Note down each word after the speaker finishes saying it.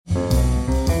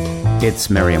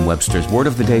It's Merriam-Webster's Word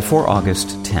of the Day for August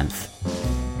 10th.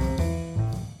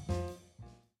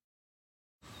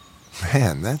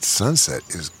 Man, that sunset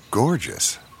is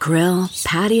gorgeous. Grill,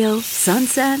 patio,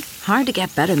 sunset. Hard to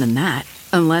get better than that.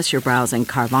 Unless you're browsing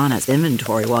Carvana's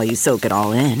inventory while you soak it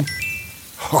all in.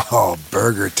 Oh,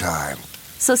 burger time.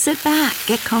 So sit back,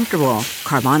 get comfortable.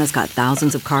 Carvana's got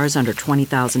thousands of cars under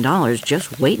 $20,000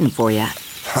 just waiting for you.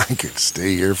 I could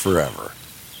stay here forever.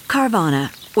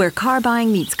 Carvana, where car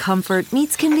buying meets comfort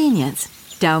meets convenience.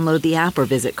 Download the app or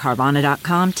visit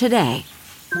Carvana.com today.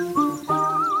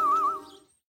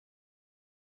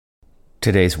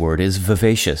 Today's word is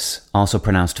vivacious, also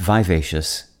pronounced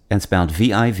vivacious, and spelled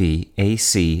V-I-V-A-C-I-O-U-S.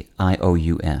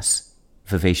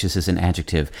 Vivacious is an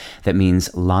adjective that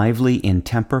means lively in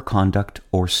temper, conduct,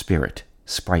 or spirit,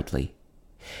 sprightly.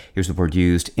 Here's the word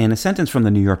used in a sentence from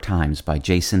the New York Times by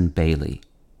Jason Bailey.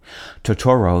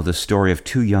 Totoro, the story of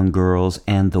two young girls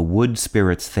and the wood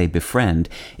spirits they befriend,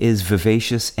 is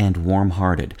vivacious and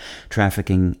warm-hearted,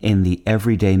 trafficking in the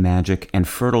everyday magic and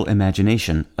fertile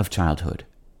imagination of childhood.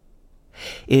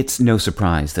 It's no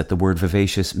surprise that the word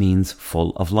vivacious means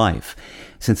full of life,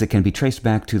 since it can be traced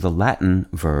back to the Latin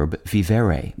verb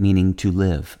vivere, meaning to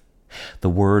live. The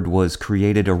word was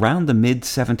created around the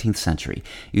mid-17th century,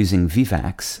 using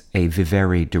vivax, a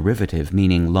vivere derivative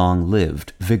meaning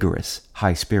long-lived, vigorous,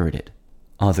 high-spirited.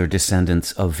 Other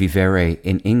descendants of vivere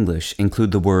in English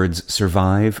include the words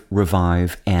survive,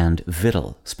 revive, and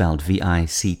victual, spelled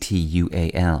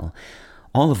V-I-C-T-U-A-L,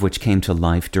 all of which came to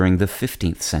life during the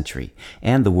 15th century,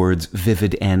 and the words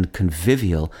vivid and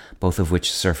convivial, both of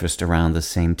which surfaced around the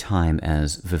same time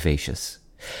as vivacious.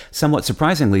 Somewhat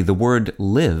surprisingly, the word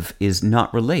live is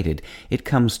not related. It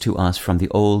comes to us from the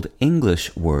Old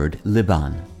English word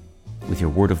liban. With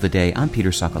your Word of the Day, I'm Peter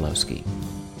Sokolowski.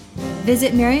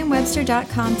 Visit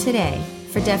Merriam-Webster.com today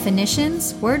for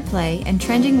definitions, wordplay, and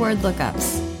trending word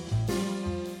lookups.